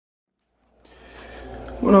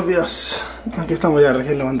Buenos días, aquí estamos ya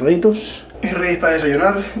recién levantaditos. Es ready para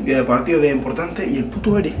desayunar, día de partido, día importante. Y el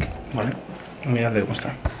puto Eric, vale, miradle cómo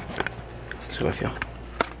está. Desgraciado.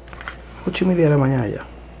 8:30 de la mañana ya,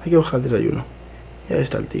 hay que bajar el desayuno. Ya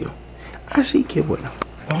está el tío. Así que bueno,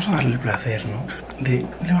 vamos a darle el placer, ¿no?, de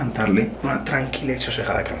levantarle una tranquila y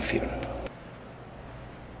sosegada canción.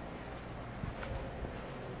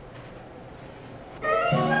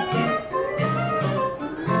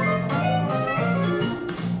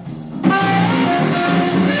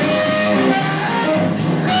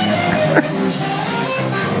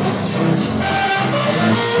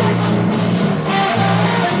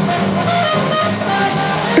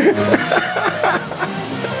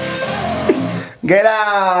 Get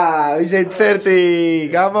up! It's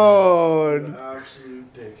 8:30. Come on.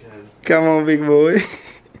 Come on, big boy.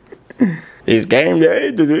 It's game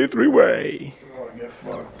day to do three-way. Oh, get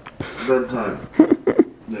fucked. Bedtime.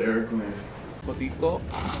 The airplane. Fotito.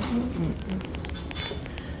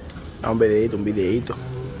 Un videito, un videito.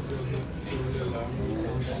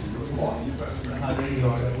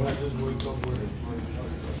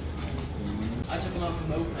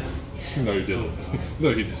 No, you didn't. No,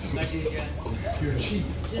 you didn't. You're cheap.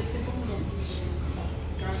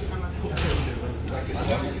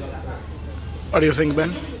 What do you think,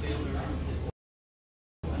 Ben?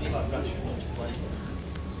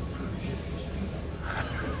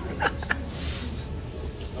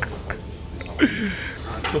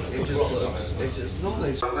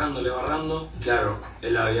 Le barrando. Claro,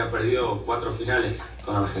 él había perdido 4 finales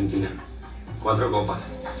con Argentina. 4 copas.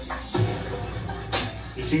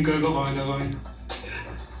 Y 5 de copa me tocó a mí.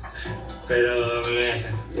 Pero me lo voy a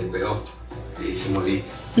hacer. Le pegó. Y dijimos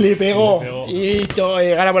listo. Le pegó. Le pegó. Y todo, y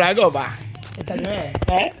gana por la copa. Esta no es,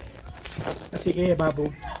 ¿eh? Así que,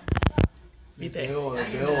 papu. ¿Viste?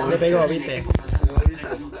 Le pegó, ¿viste?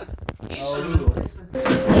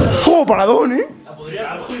 ¡Oh, paradón, eh!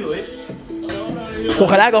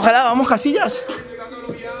 Cógela, cógela, vamos, Casillas.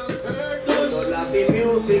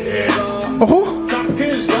 ¡Ojo!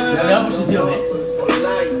 La de la posición,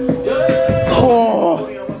 ¡Oh!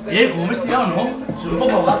 Como me he estirado, ¿no? Soy un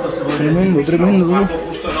poco gato, seguro. Tremendo, tremendo, tú. Gato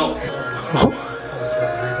justo no. ¡Ojo!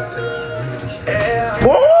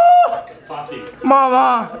 ¡Oh! Fácil.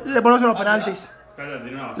 ¡Mamá! Le ponemos en los penaltis. Espérate,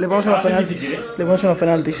 tiene una. Le ponemos en los penaltis. Le ponemos en los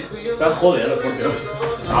penaltis. Estás jode a los porteros.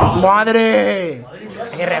 ¡Madre!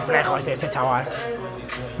 ¡Qué reflejo es de este chaval!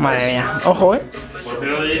 Madre mía. Ojo,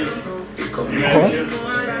 Portero de. Ojo.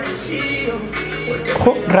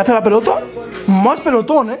 Ojo, rehace la pelota. Más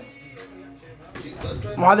pelotón,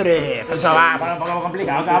 Madre, Celso va, por un poco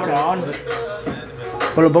complicado, cabrón.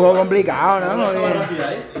 Por un poco complicado, ¿no?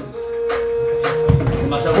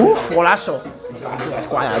 Uf, golazo.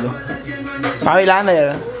 Escuadra, tú. Fabi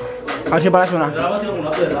Lander. A ver si paras una.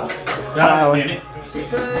 Claro, viene.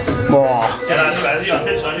 Buah. Arriba,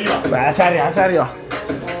 Celso, arriba. Hacia arriba, hacia arriba.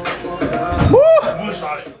 Muy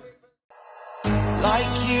suave.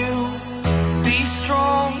 Like you, be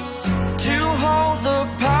strong to hold the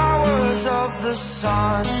powers of the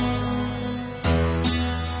sun.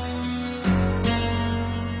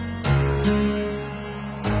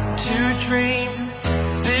 To dream,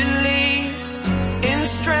 believe in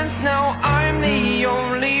strength. Now I'm the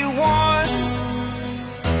only one,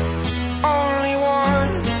 only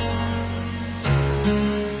one.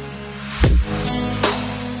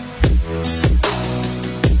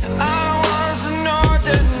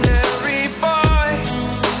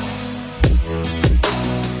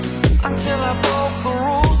 Until I broke the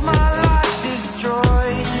rules, my life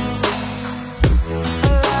destroyed.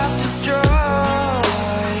 Life destroyed.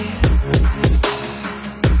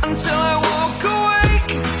 Until I walk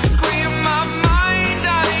awake, scream my mind,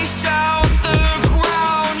 I shout, the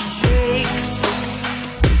ground shakes.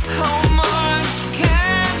 How much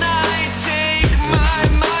can I take? My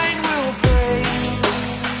mind will break.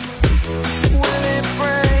 Will it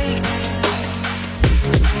break?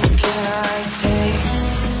 Can I take?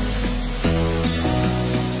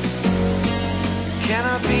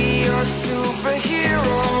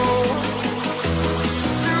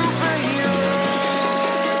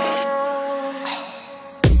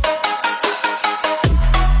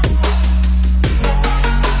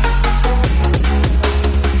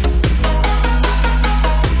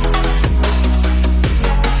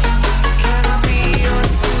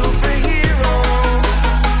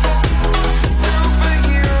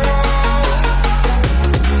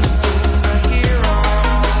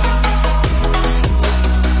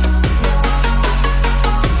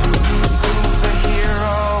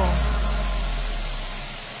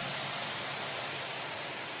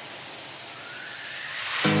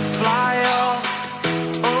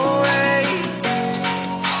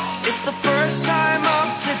 It's the first time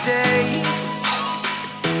of today.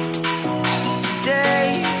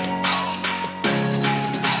 Today.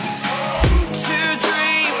 To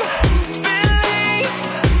dream, believe.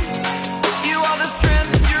 You are the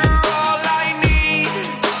strength, you're all I need.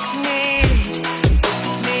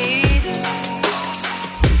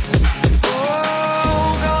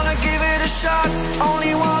 Oh, gonna give it a shot.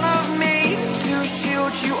 Only one of me to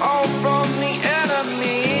shield you all from the enemy.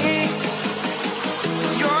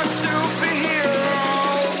 You're a superhero.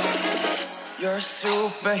 You're a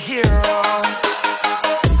superhero.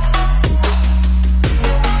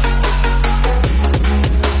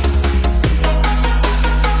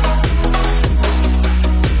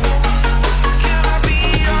 Can I be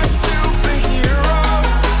your superhero?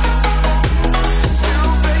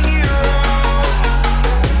 Superhero.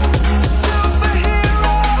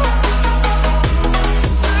 Superhero.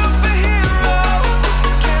 Superhero.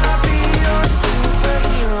 Can I be your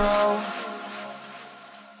superhero?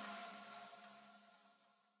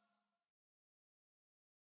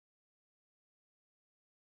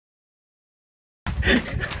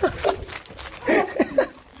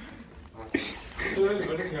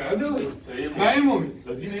 Dame el móvil.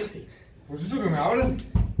 Lo tiene este. Pues eso que me abran.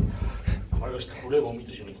 Marco, te juro que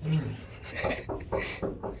vomito si me quitas.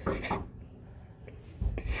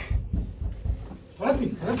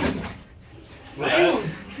 Párate.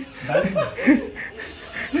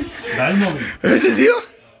 Da el móvil. ¿Ese tío?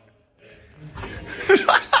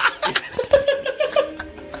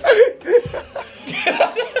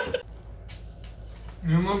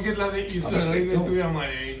 No que es la de Isabel de tuya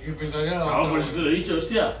madre. Que pensaba que era la otra. No, por eso te lo he dicho,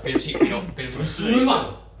 hostia. Pero sí, pero no es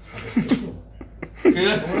normal.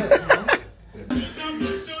 El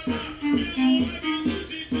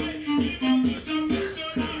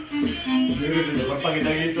mejor paquete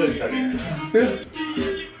que he visto de esta vida.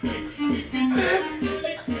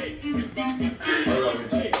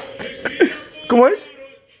 ¿Cómo es?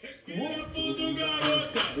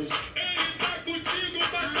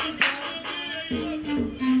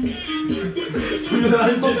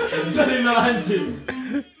 No la manches.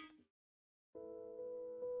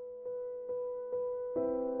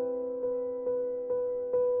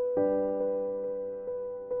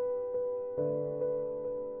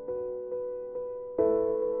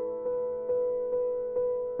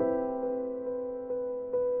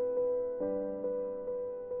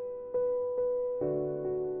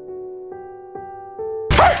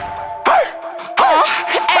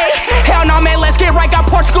 Hell no, man, let's get right. Got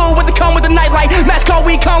Portugal with the come with the nightlight. Mexico,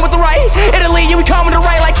 we come with the right.